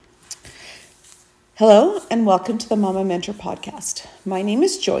Hello and welcome to the Mama Mentor Podcast. My name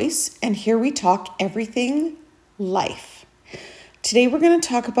is Joyce and here we talk everything life. Today we're going to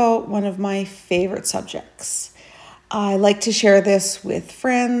talk about one of my favorite subjects. I like to share this with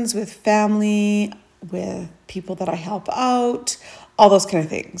friends, with family, with people that I help out, all those kind of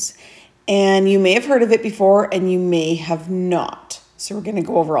things. And you may have heard of it before and you may have not. So we're going to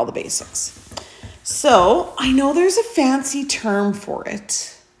go over all the basics. So I know there's a fancy term for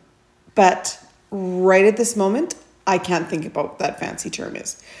it, but right at this moment, I can't think about what that fancy term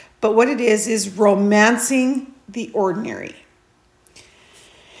is. But what it is romancing the ordinary.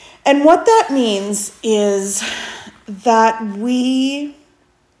 And what that means is that we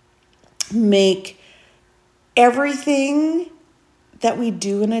make everything that we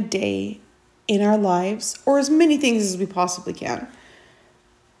do in a day in our lives, or as many things as we possibly can,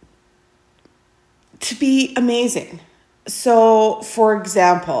 to be amazing. So, for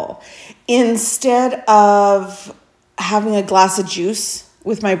example, instead of having a glass of juice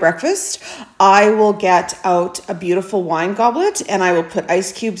with my breakfast, I will get out a beautiful wine goblet and I will put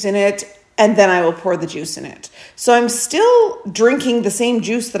ice cubes in it and then I will pour the juice in it. So I'm still drinking the same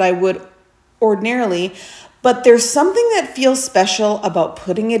juice that I would ordinarily, but there's something that feels special about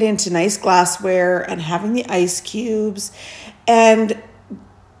putting it into nice glassware and having the ice cubes and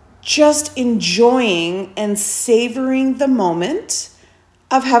just enjoying and savoring the moment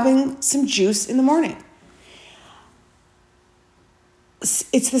of having some juice in the morning.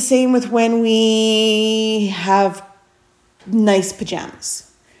 It's the same with when we have nice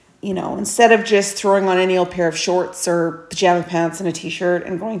pajamas. You know, instead of just throwing on any old pair of shorts or pajama pants and a t-shirt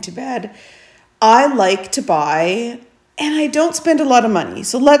and going to bed, I like to buy, and I don't spend a lot of money.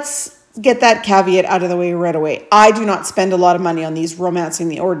 So let's get that caveat out of the way right away. I do not spend a lot of money on these romancing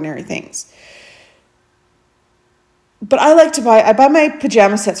the ordinary things. But I buy my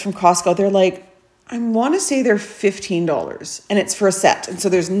pajama sets from Costco. They're like, I want to say they're $15 and it's for a set. And so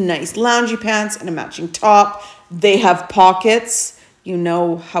there's nice loungy pants and a matching top. They have pockets. You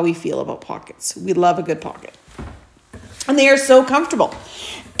know how we feel about pockets. We love a good pocket. And they are so comfortable.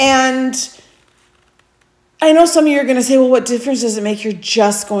 And I know some of you are going to say, well, what difference does it make? You're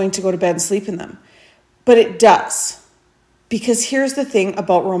just going to go to bed and sleep in them. But it does. Because here's the thing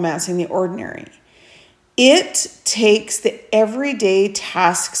about romancing the ordinary. It takes the everyday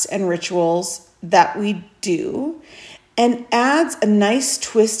tasks and rituals that we do and adds a nice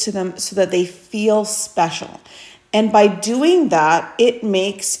twist to them so that they feel special. And by doing that, it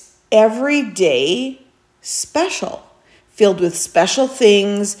makes every day special, filled with special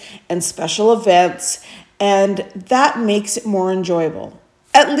things and special events. And that makes it more enjoyable.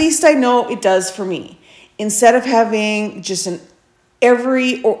 At least I know it does for me. Instead of having just an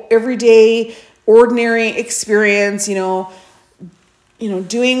everyday, ordinary experience,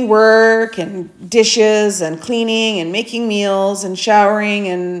 doing work and dishes and cleaning and making meals and showering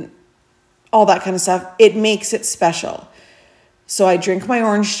and all that kind of stuff, it makes it special. So I drink my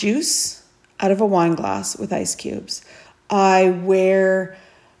orange juice out of a wine glass with ice cubes.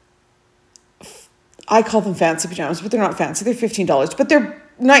 I call them fancy pajamas, but they're not fancy. They're $15, but they're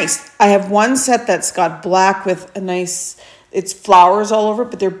nice. I have one set that's got black with it's flowers all over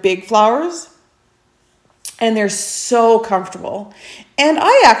it, but they're big flowers. And they're so comfortable. And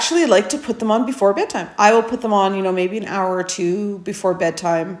I actually like to put them on before bedtime. I will put them on, maybe an hour or two before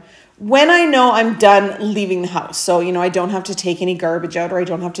bedtime when I know I'm done leaving the house. So, I don't have to take any garbage out, or I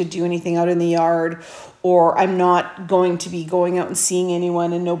don't have to do anything out in the yard, or I'm not going to be going out and seeing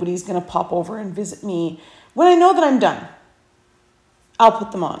anyone and nobody's going to pop over and visit me. When I know that I'm done, I'll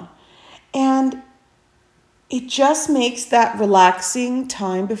put them on. And it just makes that relaxing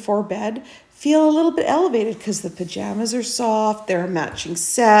time before bed feel a little bit elevated because the pajamas are soft, they're a matching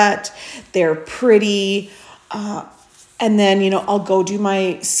set, they're pretty. And then, I'll go do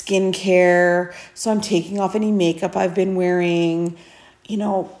my skincare. So I'm taking off any makeup I've been wearing.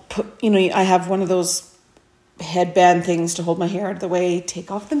 I have one of those headband things to hold my hair out of the way.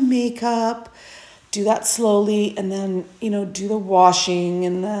 Take off the makeup, do that slowly, and then, do the washing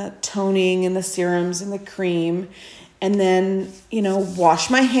and the toning and the serums and the cream. And then,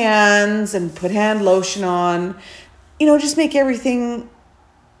 wash my hands and put hand lotion on. Just make everything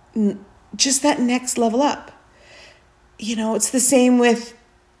just that next level up. It's the same with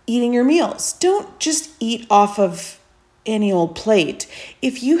eating your meals. Don't just eat off of any old plate.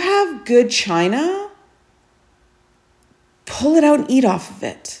 If you have good china, pull it out and eat off of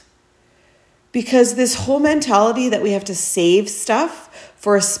it. Because this whole mentality that we have to save stuff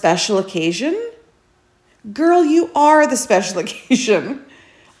for a special occasion, girl, you are the special occasion.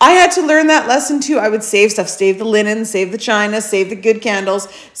 I had to learn that lesson too. I would save stuff, save the linen, save the china, save the good candles,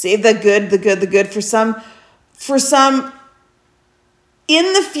 save the good for some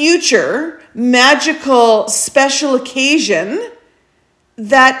in the future magical special occasion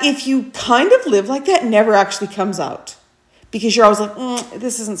that if you kind of live like that never actually comes out. Because you're always like,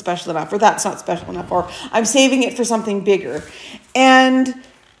 this isn't special enough, or that's not special enough, or I'm saving it for something bigger. And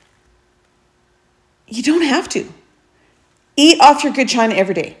you don't have to. Eat off your good china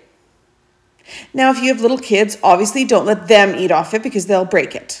every day. Now, if you have little kids, obviously don't let them eat off it because they'll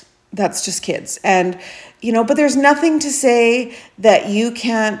break it. That's just kids. And, but there's nothing to say that you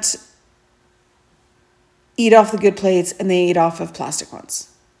can't eat off the good plates and they eat off of plastic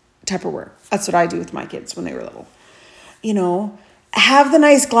ones. Tupperware. That's what I do with my kids when they were little. Have the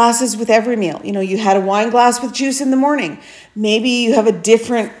nice glasses with every meal. You had a wine glass with juice in the morning. Maybe you have a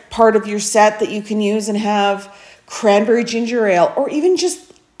different part of your set that you can use and have cranberry ginger ale, or even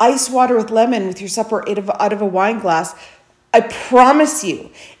just ice water with lemon with your supper out of a wine glass. I promise you,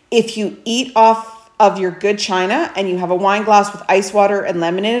 if you eat off of your good china and you have a wine glass with ice water and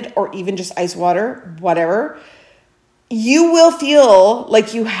lemon in it, or even just ice water, whatever, you will feel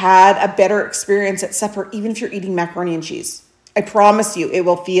like you had a better experience at supper, even if you're eating macaroni and cheese. I promise you, it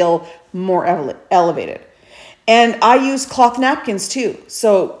will feel more elevated. And I use cloth napkins too.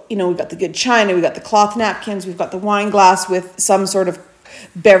 So, we've got the good china, we've got the cloth napkins, we've got the wine glass with some sort of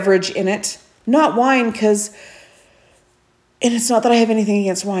beverage in it. Not wine, and it's not that I have anything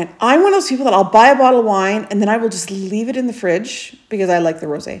against wine. I'm one of those people that I'll buy a bottle of wine and then I will just leave it in the fridge because I like the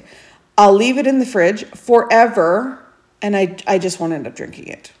rosé. I'll leave it in the fridge forever. And I just won't end up drinking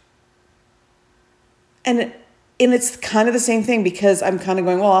it. And it's kind of the same thing because I'm kind of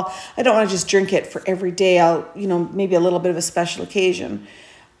going, well, I don't want to just drink it for every day. I'll, maybe a little bit of a special occasion.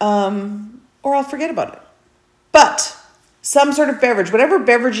 Or I'll forget about it. But some sort of beverage, whatever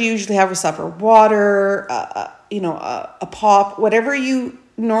beverage you usually have with supper, water, a pop, whatever you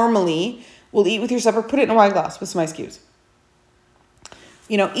normally will eat with your supper, put it in a wine glass with some ice cubes.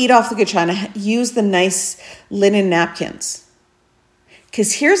 Eat off the good china. Use the nice linen napkins.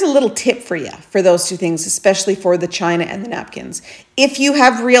 Because here's a little tip for you for those two things, especially for the china and the napkins. If you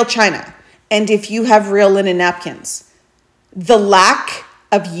have real china and if you have real linen napkins, the lack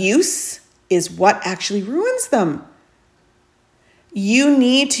of use is what actually ruins them. You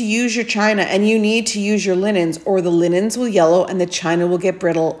need to use your china and you need to use your linens, or the linens will yellow and the china will get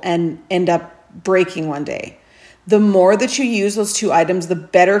brittle and end up breaking one day. The more that you use those two items, the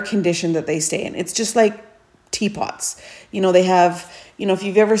better condition that they stay in. It's just like teapots. They have, if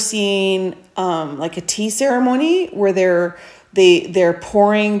you've ever seen like a tea ceremony where they're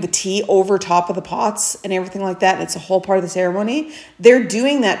pouring the tea over top of the pots and everything like that, and it's a whole part of the ceremony. They're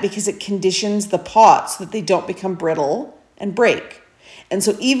doing that because it conditions the pots so that they don't become brittle and break. And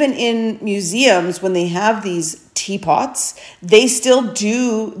so even in museums, when they have these teapots, they still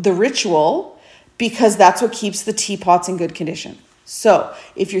do the ritual because that's what keeps the teapots in good condition. So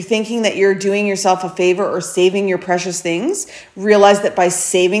if you're thinking that you're doing yourself a favor or saving your precious things, realize that by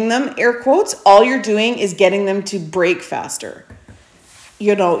saving them, air quotes, all you're doing is getting them to break faster.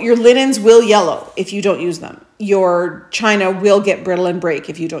 Your linens will yellow if you don't use them. Your china will get brittle and break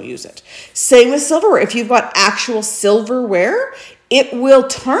if you don't use it. Same with silverware. If you've got actual silverware, it will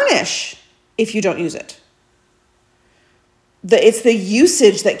tarnish if you don't use it. It's the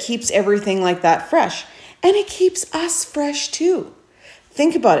usage that keeps everything like that fresh. And it keeps us fresh too.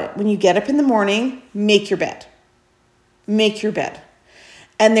 Think about it. When you get up in the morning, make your bed. Make your bed.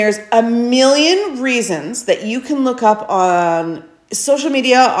 And there's a million reasons that you can look up on social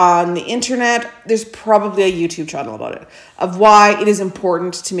media, on the internet. There's probably a YouTube channel about it, of why it is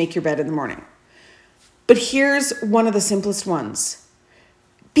important to make your bed in the morning. But here's one of the simplest ones.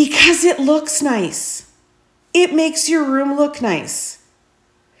 Because it looks nice. It makes your room look nice.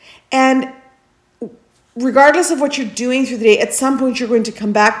 And regardless of what you're doing through the day, at some point you're going to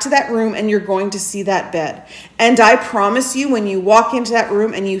come back to that room and you're going to see that bed. And I promise you, when you walk into that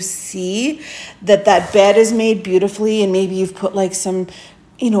room and you see that bed is made beautifully, and maybe you've put like some,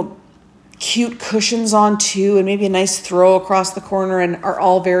 cute cushions on too, and maybe a nice throw across the corner, and are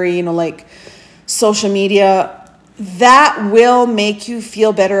all very, like social media, that will make you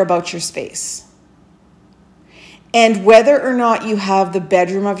feel better about your space. And whether or not you have the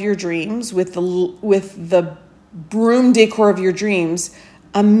bedroom of your dreams with the room decor of your dreams,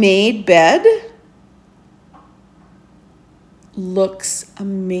 a made bed looks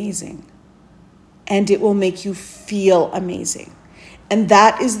amazing. And it will make you feel amazing. And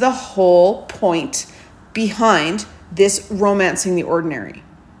that is the whole point behind this Romancing the Ordinary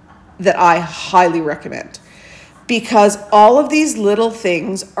that I highly recommend. because all of these little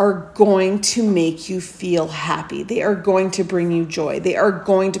things are going to make you feel happy. They are going to bring you joy. They are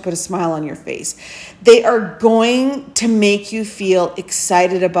going to put a smile on your face. They are going to make you feel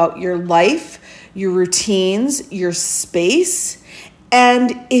excited about your life, your routines, your space.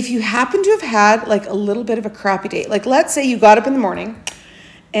 And if you happen to have had like a little bit of a crappy day, like let's say you got up in the morning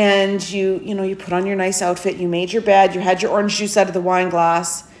and you put on your nice outfit, you made your bed, you had your orange juice out of the wine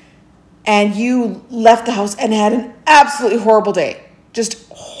glass, and you left the house and had an absolutely horrible day. Just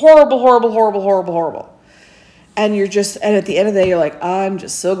horrible, horrible, horrible, horrible, horrible. And at the end of the day, you're like, I'm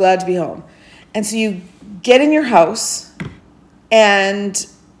just so glad to be home. And so you get in your house, and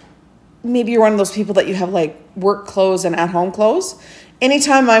maybe you're one of those people that you have like work clothes and at-home clothes.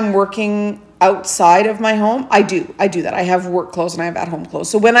 Anytime I'm working outside of my home, I do that. I have work clothes and I have at-home clothes.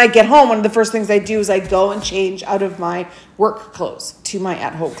 So when I get home, one of the first things I do is I go and change out of my work clothes to my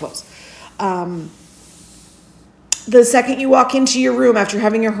at-home clothes. The second you walk into your room after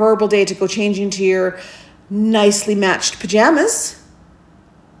having your horrible day to go change into your nicely matched pajamas,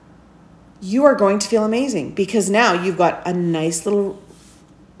 you are going to feel amazing, because now you've got a nice little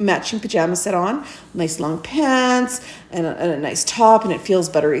matching pajama set on, nice long pants and a nice top, and it feels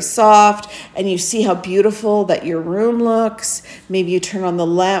buttery soft, and you see how beautiful that your room looks. Maybe you turn on the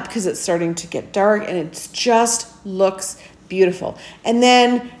lamp because it's starting to get dark, and it just looks beautiful. And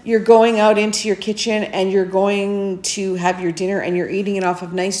then you're going out into your kitchen and you're going to have your dinner, and you're eating it off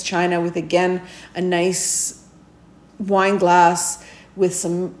of nice china with, again, a nice wine glass with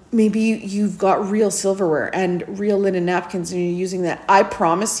some, maybe you've got real silverware and real linen napkins and you're using that. I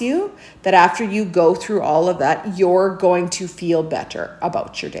promise you that after you go through all of that, you're going to feel better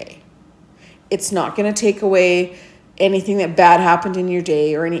about your day. It's not going to take away anything that bad happened in your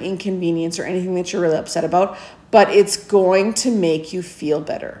day or any inconvenience or anything that you're really upset about, but it's going to make you feel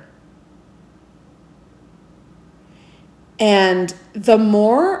better. And the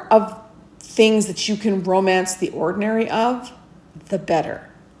more of things that you can romance the ordinary of, the better.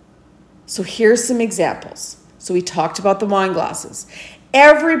 So here's some examples. So we talked about the wine glasses.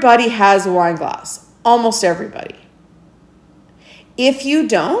 Everybody has a wine glass. Almost everybody. If you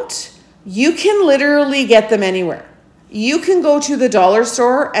don't, you can literally get them anywhere. You can go to the dollar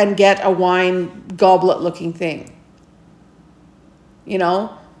store and get a wine goblet looking thing.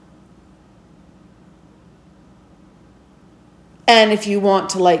 And if you want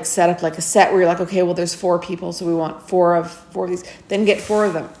to like set up like a set where you're like, okay, well, there's 4 people, so we want four of these, then get 4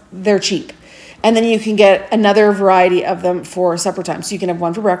 of them. They're cheap. And then you can get another variety of them for supper time. So you can have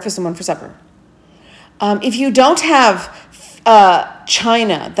one for breakfast and one for supper. If you don't have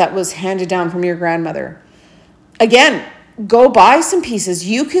china that was handed down from your grandmother, again, go buy some pieces.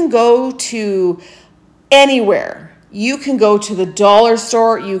 You can go to anywhere. You can go to the dollar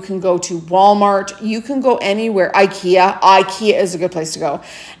store. You can go to Walmart. You can go anywhere. IKEA is a good place to go.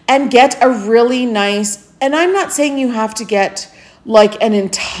 And get a really nice, and I'm not saying you have to get like an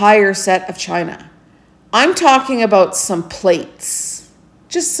entire set of china. I'm talking about some plates.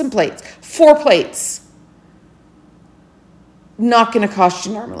 Just some plates. 4 plates. Not going to cost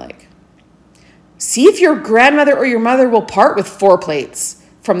you an arm and leg. See if your grandmother or your mother will part with 4 plates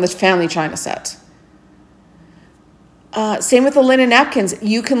from the family china set. Same with the linen napkins.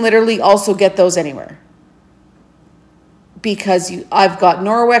 You can literally also get those anywhere. Because I've got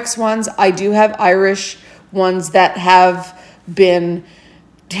Norwex ones. I do have Irish ones that have been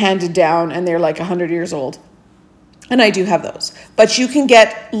handed down and they're like 100 years old. And I do have those. But you can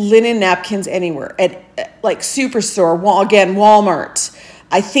get linen napkins anywhere. At like Superstore, again, Walmart.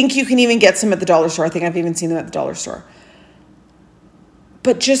 I think you can even get some at the dollar store. I think I've even seen them at the dollar store.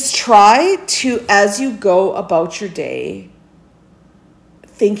 But just try to, as you go about your day,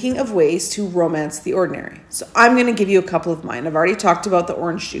 thinking of ways to romance the ordinary. So I'm going to give you a couple of mine. I've already talked about the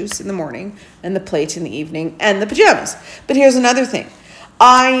orange juice in the morning and the plate in the evening and the pajamas. But here's another thing.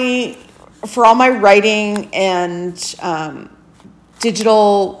 For all my writing and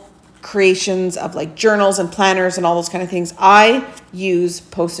digital creations of like journals and planners and all those kind of things, I use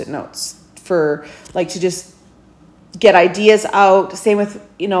Post-it notes for like to just get ideas out. Same with,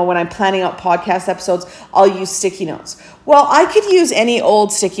 when I'm planning out podcast episodes, I'll use sticky notes. Well, I could use any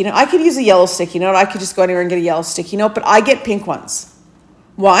old sticky note. I could use a yellow sticky note. I could just go anywhere and get a yellow sticky note, but I get pink ones.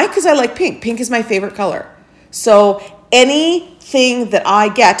 Why? Because I like pink. Pink is my favorite color. So anything that I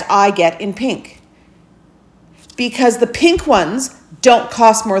get in pink. Because the pink ones don't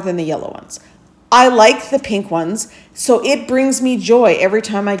cost more than the yellow ones. I like the pink ones, so it brings me joy every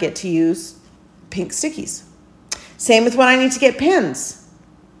time I get to use pink stickies. Same with when I need to get pens.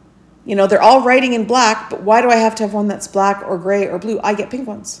 They're all writing in black, but why do I have to have one that's black or gray or blue? I get pink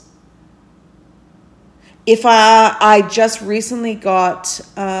ones. If I just recently got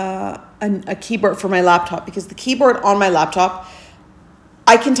a keyboard for my laptop, because the keyboard on my laptop,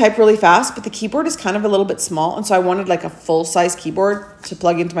 I can type really fast, but the keyboard is kind of a little bit small. And so I wanted like a full size keyboard to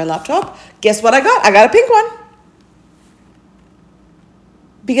plug into my laptop. Guess what I got? I got a pink one.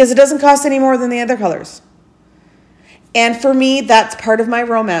 Because it doesn't cost any more than the other colors. And for me, that's part of my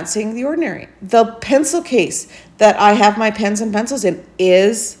romancing the ordinary. The pencil case that I have my pens and pencils in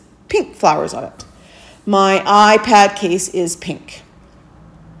is pink flowers on it. My iPad case is pink.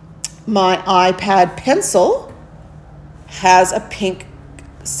 My iPad pencil has a pink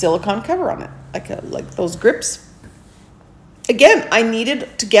silicone cover on it, like those grips. Again, I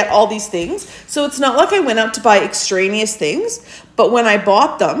needed to get all these things. So it's not like I went out to buy extraneous things, but when I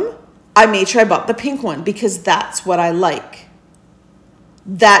bought them, I made sure I bought the pink one because that's what I like.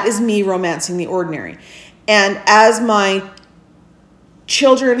 That is me romancing the ordinary. And as my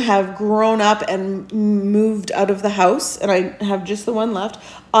children have grown up and moved out of the house, and I have just the one left,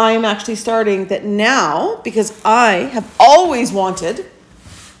 I'm actually starting that now because I have always wanted,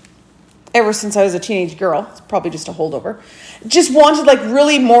 ever since I was a teenage girl, it's probably just a holdover, just wanted like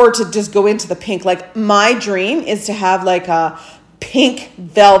really more to just go into the pink. Like my dream is to have like a pink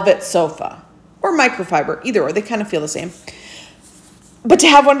velvet sofa or microfiber, either or, they kind of feel the same. But to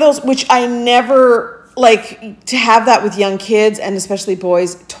have one of those, which I never like, to have that with young kids and especially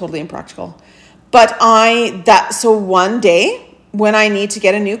boys, totally impractical. But so one day when I need to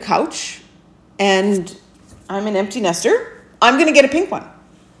get a new couch and I'm an empty nester, I'm going to get a pink one.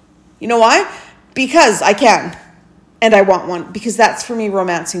 You know why? Because I can. And I want one. Because that's for me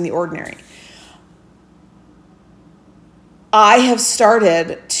romancing the ordinary. I have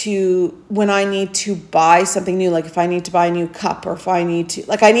started to, when I need to buy something new, like if I need to buy a new cup or if I need to,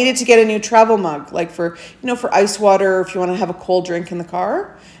 like I needed to get a new travel mug, like for ice water, if you want to have a cold drink in the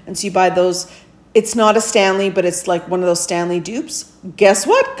car. And so you buy those. It's not a Stanley, but it's like one of those Stanley dupes. Guess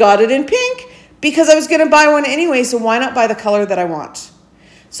what? Got it in pink because I was going to buy one anyway. So why not buy the color that I want?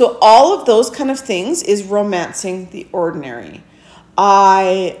 So all of those kind of things is romancing the ordinary.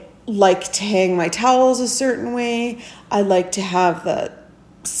 I like to hang my towels a certain way. I like to have the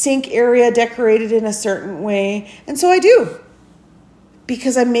sink area decorated in a certain way. And so I do.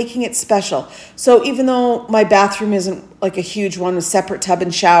 Because I'm making it special. So even though my bathroom isn't like a huge one with separate tub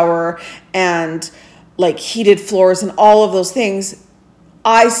and shower and like heated floors and all of those things,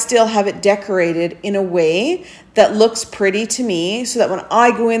 I still have it decorated in a way that looks pretty to me so that when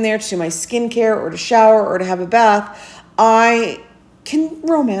I go in there to do my skincare or to shower or to have a bath, I can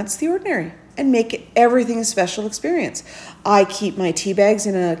romance the ordinary and make it everything a special experience. I keep my tea bags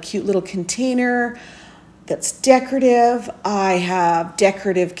in a cute little container that's decorative. I have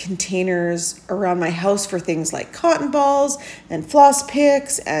decorative containers around my house for things like cotton balls and floss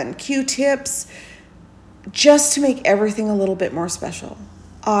picks and Q-tips, just to make everything a little bit more special.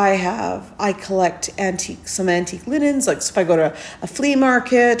 I collect some antique linens. Like so if I go to a flea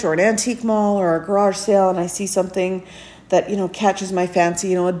market or an antique mall or a garage sale and I see something that, catches my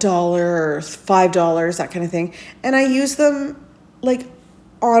fancy, $1 or $5, that kind of thing. And I use them like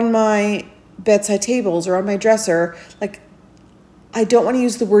on my bedside tables or on my dresser. Like, I don't want to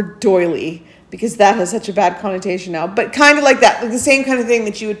use the word doily because that has such a bad connotation now, but kind of like that, like the same kind of thing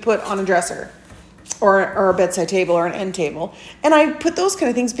that you would put on a dresser or a bedside table or an end table. And I put those kind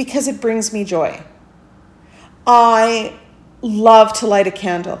of things because it brings me joy. I love to light a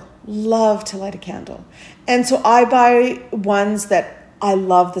candle. And so I buy ones that I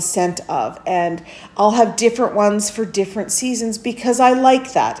love the scent of, and I'll have different ones for different seasons because I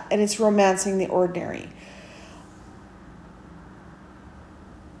like that, and it's romancing the ordinary.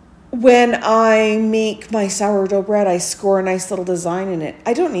 When I make my sourdough bread, I score a nice little design in it.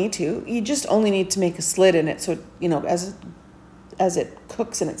 I don't need to. You just only need to make a slit in it so, as it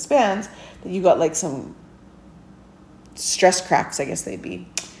cooks and expands, that you got like some stress cracks, I guess they'd be.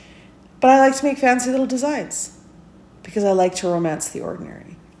 But I like to make fancy little designs because I like to romance the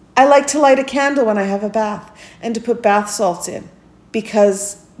ordinary. I like to light a candle when I have a bath and to put bath salts in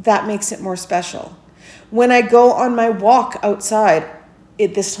because that makes it more special. When I go on my walk outside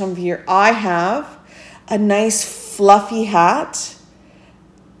at this time of year, I have a nice fluffy hat.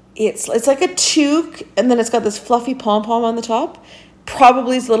 It's like a toque, and then it's got this fluffy pom-pom on the top.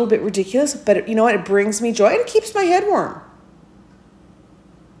 Probably is a little bit ridiculous, but you know what? It brings me joy and it keeps my head warm.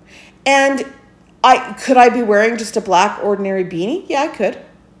 And could I be wearing just a black ordinary beanie? Yeah, I could,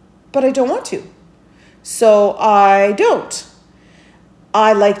 but I don't want to. So I don't.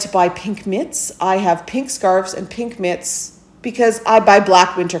 I like to buy pink mitts. I have pink scarves and pink mitts because I buy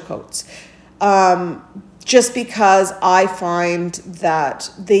black winter coats. Just because I find that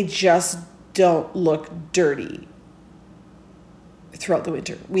they just don't look dirty throughout the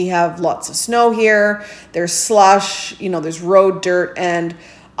winter. We have lots of snow here. There's slush, there's road dirt, and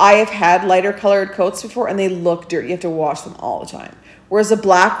I have had lighter colored coats before and they look dirty. You have to wash them all the time. Whereas a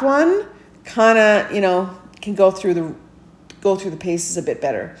black one kind of, can go through the paces a bit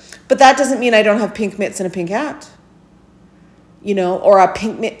better. But that doesn't mean I don't have pink mitts and a pink hat. Or a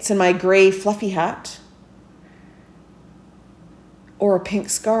pink mitts and my gray fluffy hat. Or a pink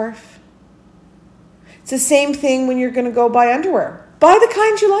scarf. It's the same thing when you're going to go buy underwear. Buy the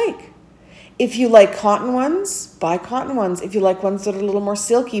kind you like. If you like cotton ones, buy cotton ones. If you like ones that are a little more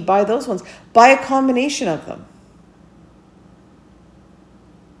silky, buy those ones. Buy a combination of them.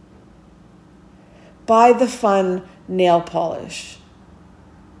 Buy the fun nail polish.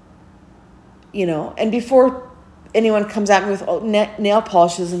 And before anyone comes at me with, nail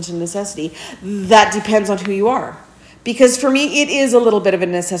polish isn't a necessity, that depends on who you are. Because for me, it is a little bit of a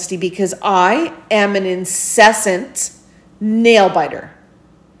necessity because I am an incessant nail biter.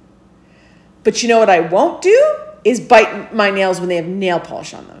 But you know what I won't do is bite my nails when they have nail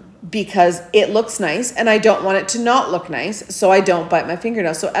polish on them because it looks nice and I don't want it to not look nice, so I don't bite my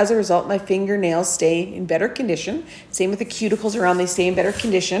fingernails. So as a result, my fingernails stay in better condition. Same with the cuticles around, they stay in better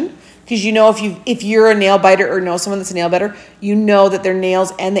condition. Because if you're a nail biter or know someone that's a nail biter, you know that their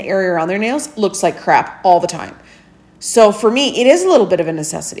nails and the area around their nails looks like crap all the time. So for me, it is a little bit of a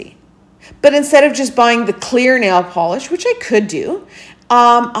necessity. But instead of just buying the clear nail polish, which I could do,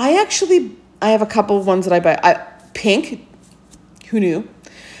 I have a couple of ones that I buy. Pink, who knew?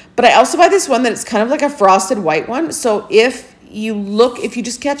 But I also buy this one that it's kind of like a frosted white one. So if you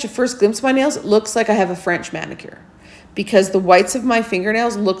just catch a first glimpse of my nails, it looks like I have a French manicure. Because the whites of my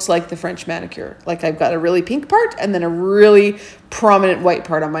fingernails looks like the French manicure. Like I've got a really pink part and then a really prominent white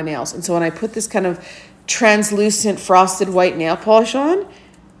part on my nails. And so when I put this kind of translucent frosted white nail polish on,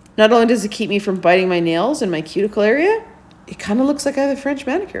 not only does it keep me from biting my nails in my cuticle area, it kind of looks like I have a French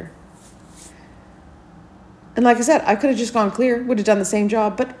manicure. And like I said, I could have just gone clear, would have done the same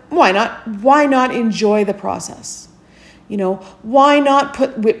job, but why not? Why not enjoy the process? Why not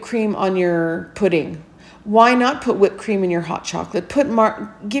put whipped cream on your pudding? Why not put whipped cream in your hot chocolate?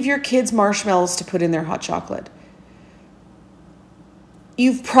 Give your kids marshmallows to put in their hot chocolate.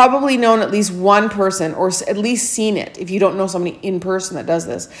 You've probably known at least one person or at least seen it, if you don't know somebody in person that does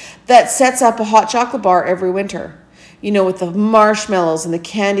this, that sets up a hot chocolate bar every winter. With the marshmallows and the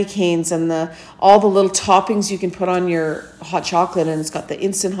candy canes and all the little toppings you can put on your hot chocolate. And it's got the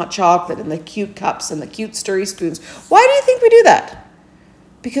instant hot chocolate and the cute cups and the cute stirry spoons. Why do you think we do that?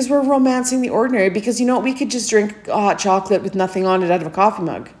 Because we're romancing the ordinary. Because we could just drink a hot chocolate with nothing on it out of a coffee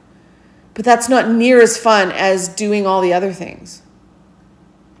mug. But that's not near as fun as doing all the other things.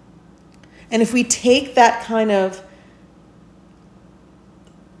 And if we take that kind of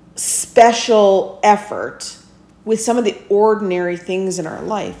special effort with some of the ordinary things in our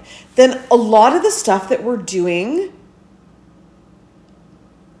life, then a lot of the stuff that we're doing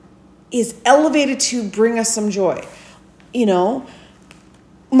is elevated to bring us some joy.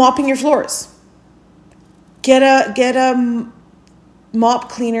 Mopping your floors. Get a mop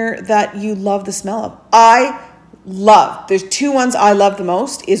cleaner that you love the smell of. There's two ones I love the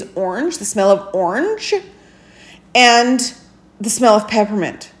most is orange, the smell of orange, and the smell of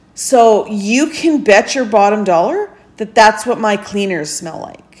peppermint. So you can bet your bottom dollar that that's what my cleaners smell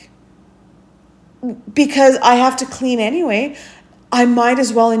like. Because I have to clean anyway, I might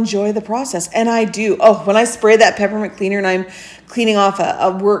as well enjoy the process. And I do. When I spray that peppermint cleaner and I'm cleaning off a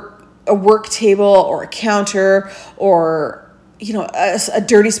work table or a counter or a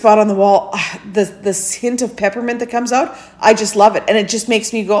dirty spot on the wall, the hint of peppermint that comes out, I just love it. And it just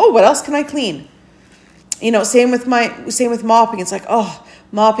makes me go, what else can I clean? Same with mopping. It's like,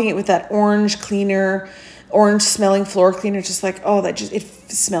 mopping it with that orange smelling floor cleaner, just like, it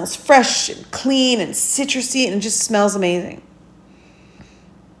smells fresh and clean and citrusy and it just smells amazing.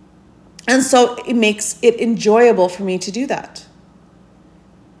 And so it makes it enjoyable for me to do that.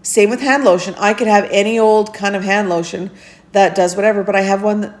 Same with hand lotion. I could have any old kind of hand lotion that does whatever, but I have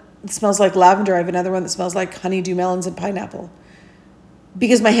one that smells like lavender. I have another one that smells like honeydew melons and pineapple.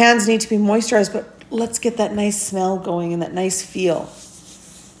 Because my hands need to be moisturized, but let's get that nice smell going and that nice feel.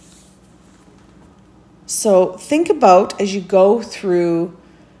 So think about, as you go through,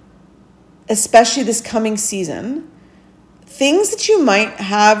 especially this coming season, things that you might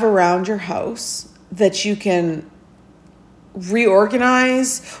have around your house that you can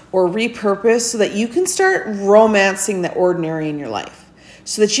reorganize or repurpose so that you can start romancing the ordinary in your life.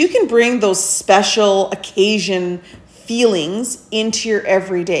 So that you can bring those special occasion feelings into your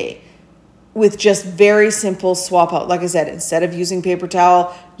everyday. with just very simple swap out. Like I said, instead of using paper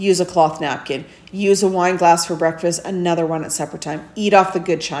towel, use a cloth napkin. Use a wine glass for breakfast, another one at supper time. Eat off the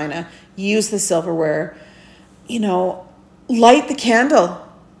good china. Use the silverware. Light the candle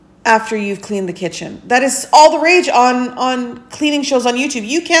after you've cleaned the kitchen. That is all the rage on cleaning shows on YouTube.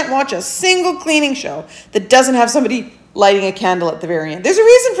 You can't watch a single cleaning show that doesn't have somebody lighting a candle at the very end. There's a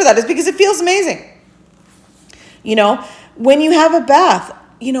reason for that. It's because it feels amazing. When you have a bath,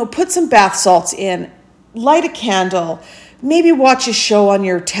 put some bath salts in, light a candle, maybe watch a show on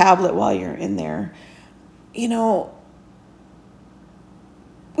your tablet while you're in there. If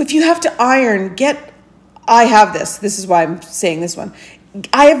you have to iron, I have this is why I'm saying this one.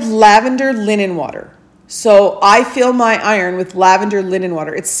 I have lavender linen water. So I fill my iron with lavender linen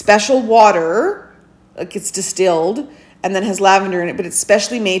water. It's special water, like it's distilled and then has lavender in it, but it's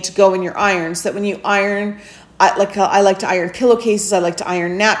specially made to go in your iron so that when you iron, I like to iron pillowcases. I like to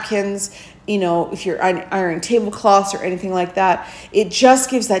iron napkins. If you're ironing tablecloths or anything like that, it just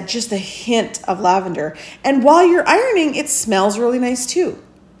gives that just a hint of lavender. And while you're ironing, it smells really nice too.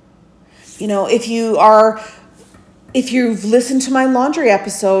 If you've listened to my laundry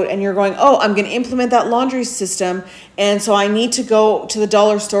episode and you're going, oh, I'm going to implement that laundry system, and so I need to go to the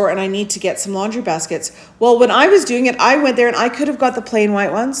dollar store and I need to get some laundry baskets. Well, when I was doing it, I went there and I could have got the plain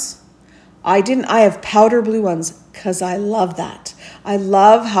white ones. I didn't. I have powder blue ones because I love that. I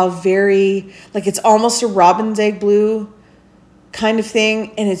love how it's almost a robin's egg blue kind of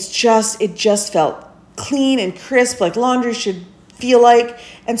thing. And it just felt clean and crisp, like laundry should feel like.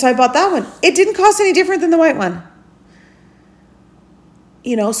 And so I bought that one. It didn't cost any different than the white one.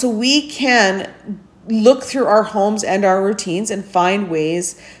 So we can look through our homes and our routines and find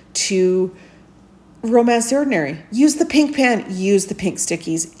ways to romance the ordinary. Use the pink pen, use the pink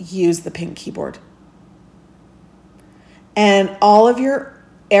stickies, use the pink keyboard. And all of your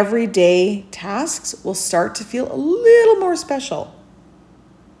everyday tasks will start to feel a little more special.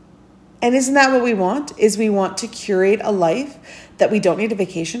 And isn't that what we want? We want to curate a life that we don't need a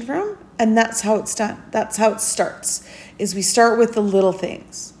vacation from. And that's how it's done. That's how it starts, we start with the little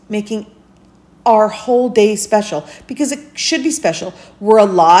things, making our whole day special because it should be special. We're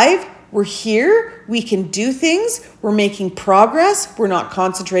alive. We're here. We can do things. We're making progress. We're not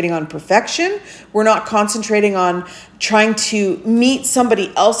concentrating on perfection. We're not concentrating on trying to meet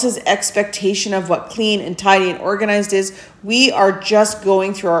somebody else's expectation of what clean and tidy and organized is. We are just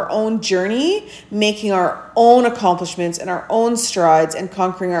going through our own journey, making our own accomplishments and our own strides and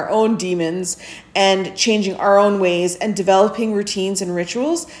conquering our own demons and changing our own ways and developing routines and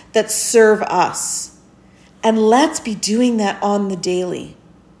rituals that serve us. And let's be doing that on the daily,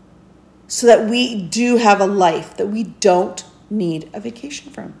 so that we do have a life that we don't need a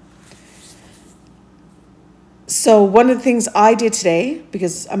vacation from. So one of the things I did today,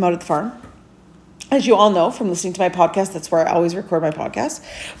 because I'm out at the farm, as you all know from listening to my podcast, that's where I always record my podcast.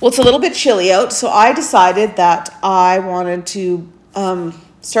 Well, it's a little bit chilly out, so I decided that I wanted to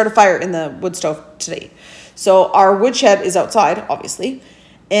start a fire in the wood stove today. So our woodshed is outside, obviously,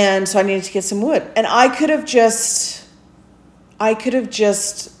 and so I needed to get some wood. And I could have just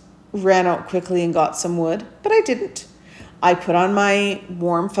ran out quickly and got some wood, but I didn't. I put on my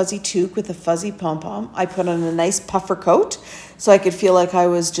warm fuzzy toque with a fuzzy pom-pom. I put on a nice puffer coat so I could feel like I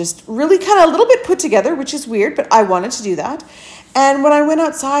was just really kind of a little bit put together, which is weird, but I wanted to do that. And when I went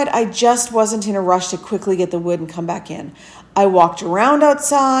outside, I just wasn't in a rush to quickly get the wood and come back in. I walked around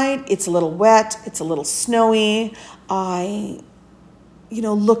outside. It's a little wet. It's a little snowy. I,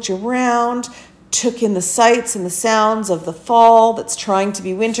 looked around, took in the sights and the sounds of the fall that's trying to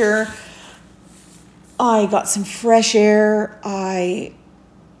be winter. I got some fresh air. I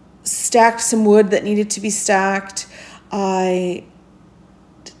stacked some wood that needed to be stacked. I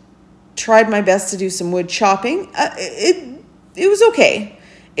tried my best to do some wood chopping. It was okay.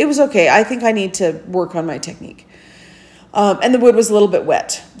 It was okay. I think I need to work on my technique. And the wood was a little bit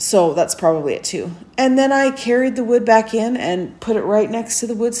wet, so that's probably it too. And then I carried the wood back in and put it right next to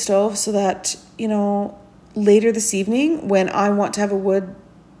the wood stove so that, later this evening when I want to have a wood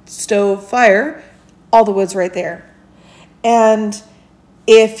stove fire, all the wood's right there. And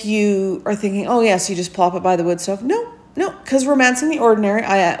if you are thinking, oh yes, you just plop it by the wood stove. No, because romancing the ordinary,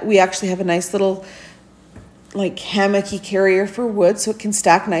 we actually have a nice little hammocky carrier for wood so it can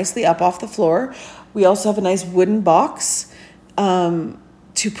stack nicely up off the floor. We also have a nice wooden box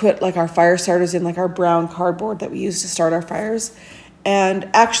to put our fire starters in, our brown cardboard that we use to start our fires. And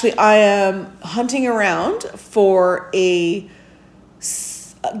actually I am hunting around for a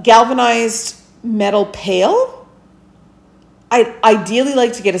galvanized metal pail. I'd ideally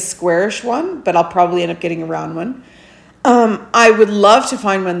like to get a squarish one, but I'll probably end up getting a round one. I would love to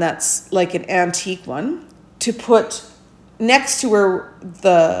find one that's like an antique one to put next to where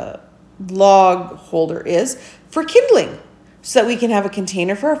the log holder is for kindling, so that we can have a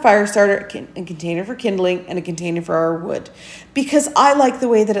container for our fire starter, a container for kindling, and a container for our wood, because I like the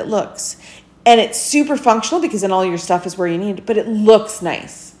way that it looks. And it's super functional because then all your stuff is where you need it, but it looks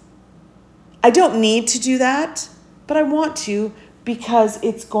nice. I don't need to do that, but I want to, because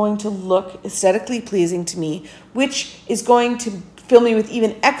it's going to look aesthetically pleasing to me, which is going to fill me with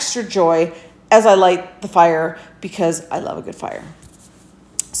even extra joy as I light the fire, because I love a good fire.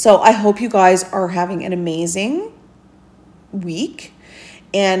 So I hope you guys are having an amazing week,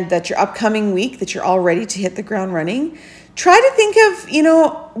 and that your upcoming week, that you're all ready to hit the ground running. Try to think of,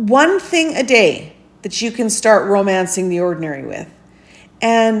 one thing a day that you can start romancing the ordinary with,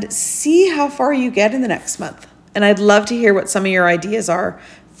 and see how far you get in the next month. And I'd love to hear what some of your ideas are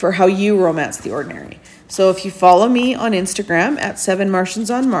for how you romance the ordinary. So if you follow me on Instagram at 7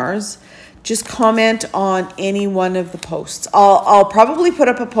 Martians on Mars, just comment on any one of the posts. I'll probably put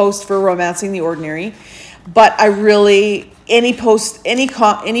up a post for romancing the ordinary, but I really, any post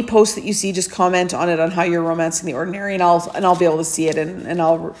that you see, just comment on it, on how you're romancing the ordinary, and I'll be able to see it, and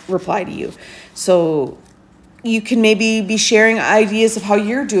I'll reply to you. So you can maybe be sharing ideas of how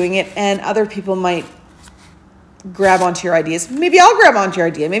you're doing it, and other people might grab onto your ideas. Maybe I'll grab onto your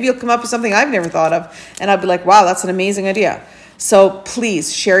idea. Maybe you'll come up with something I've never thought of, and I'll be like, wow, that's an amazing idea. So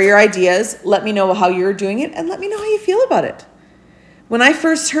please share your ideas. Let me know how you're doing it, and let me know how you feel about it. When I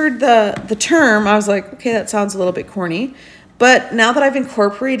first heard the term, I was like, okay, that sounds a little bit corny. But now that I've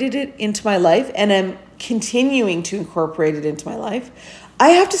incorporated it into my life, and I'm continuing to incorporate it into my life, I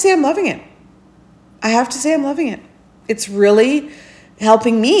have to say I'm loving it. It's really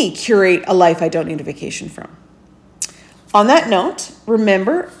helping me curate a life I don't need a vacation from. On that note,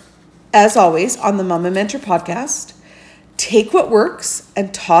 remember, as always, on the Mama Mentor podcast, take what works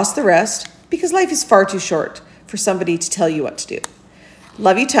and toss the rest, because life is far too short for somebody to tell you what to do.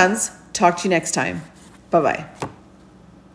 Love you tons. Talk to you next time. Bye-bye.